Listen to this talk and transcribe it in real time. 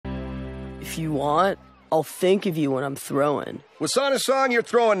If you want, I'll think of you when I'm throwing. Wasana-san, you're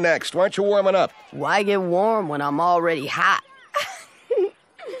throwing next. Why aren't you warming up? Why get warm when I'm already hot?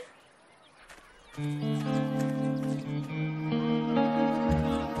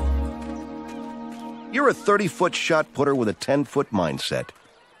 You're a 30-foot shot putter with a 10-foot mindset.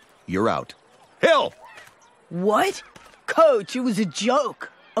 You're out. Hill! What? Coach, it was a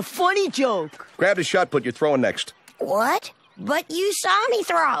joke. A funny joke. Grab the shot put. You're throwing next. What? But you saw me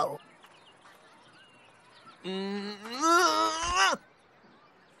throw.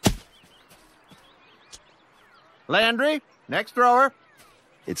 Landry, next thrower.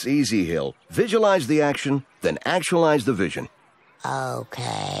 It's easy, Hill. Visualize the action, then actualize the vision.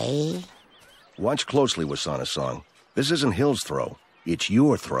 Okay. Watch closely, Wasana-san. This isn't Hill's throw. It's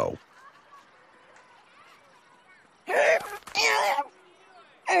your throw.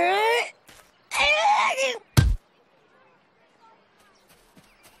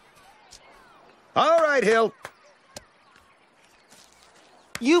 All right, Hill.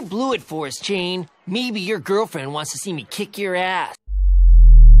 You blew it for us, Chane. Maybe your girlfriend wants to see me kick your ass.